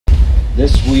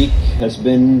This week has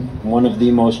been one of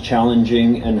the most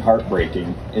challenging and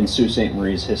heartbreaking in Sault Ste.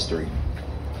 Marie's history,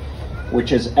 which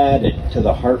has added to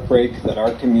the heartbreak that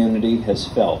our community has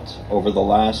felt over the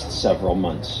last several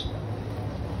months.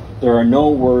 There are no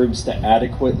words to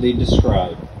adequately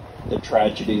describe the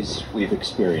tragedies we've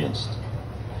experienced.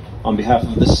 On behalf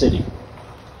of the city,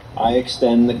 I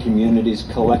extend the community's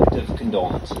collective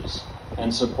condolences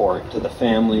and support to the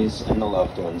families and the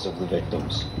loved ones of the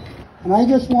victims. And I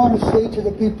just want to say to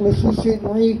the people of Sault Ste.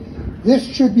 Marie, this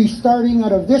should be starting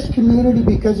out of this community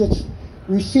because it's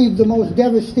received the most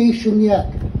devastation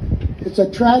yet. It's a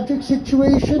tragic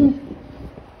situation.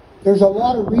 There's a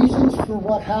lot of reasons for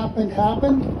what happened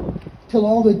till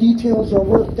all the details are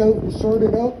worked out and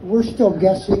sorted out. We're still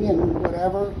guessing and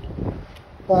whatever.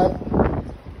 But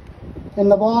in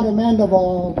the bottom end of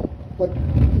all,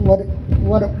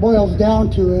 what it boils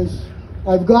down to is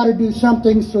I've got to do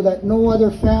something so that no other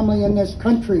family in this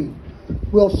country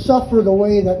will suffer the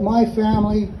way that my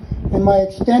family and my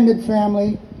extended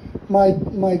family, my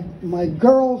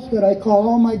girls that I call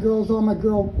all my daughter's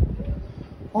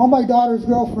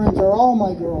girlfriends are all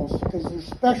my girls because they're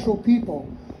special people,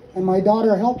 and my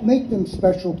daughter helped make them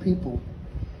special people.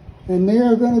 And they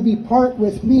are going to be part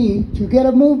with me to get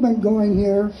a movement going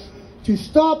here to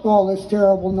stop all this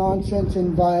terrible nonsense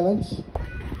and violence.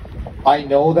 I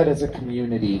know that as a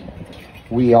community,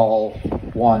 we all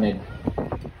wanted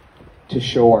to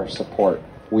show our support.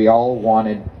 We all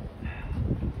wanted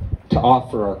to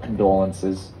offer our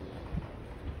condolences,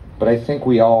 but I think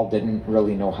we all didn't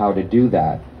really know how to do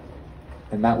that.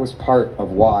 And that was part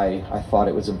of why I thought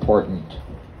it was important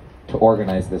to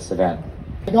organize this event.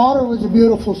 My daughter was a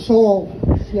beautiful soul.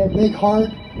 She had a big heart.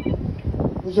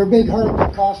 It was her big heart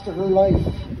that cost her life.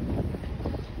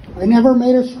 I never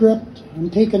made a script. I'm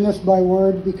taking this by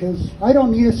word because I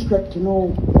don't need a script to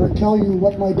know or tell you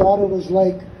what my daughter was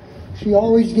like. She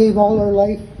always gave all her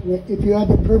life. If you had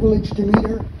the privilege to meet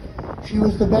her, she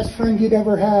was the best friend you'd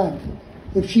ever had.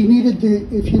 If you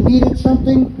needed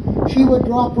something, she would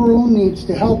drop her own needs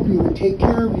to help you and take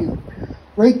care of you,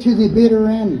 right to the bitter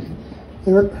end.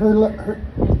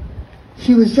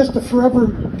 She was just a forever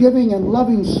giving and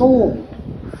loving soul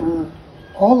for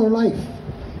all her life.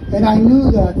 And I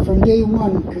knew that from day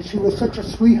one because she was such a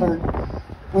sweetheart.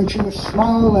 When she was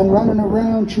small and running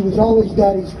around, she was always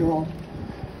Daddy's girl.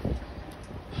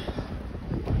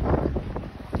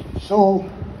 So,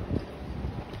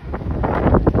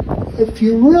 if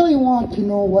you really want to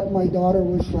know what my daughter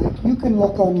was like, you can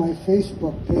look on my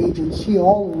Facebook page and see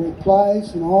all the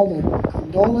replies and all the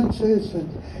condolences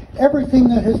and everything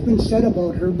that has been said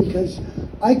about her, because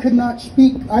I could not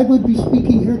speak. I would be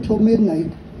speaking here till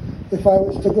midnight if I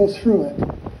was to go through it.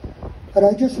 But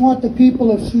I just want the people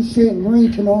of Sault Ste.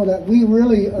 Marie to know that we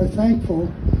really are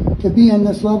thankful to be in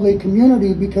this lovely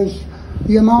community, because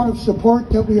the amount of support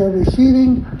that we are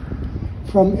receiving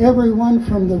from everyone,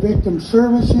 from the victim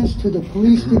services to the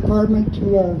police department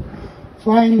to our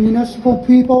fine municipal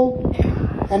people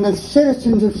and the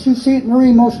citizens of Sault Ste.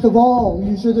 Marie most of all.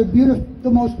 These are the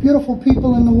most beautiful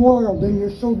people in the world, and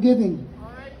you're so giving.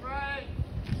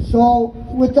 So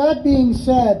with that being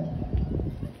said,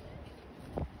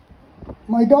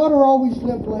 my daughter always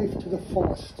lived life to the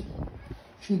fullest.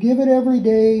 She gave it every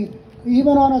day.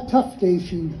 Even on a tough day,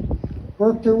 she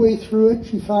worked her way through it.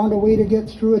 She found a way to get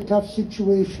through a tough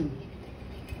situation.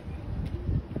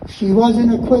 She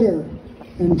wasn't a quitter,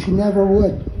 and she never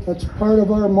would. That's part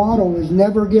of our motto, is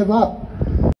never give up.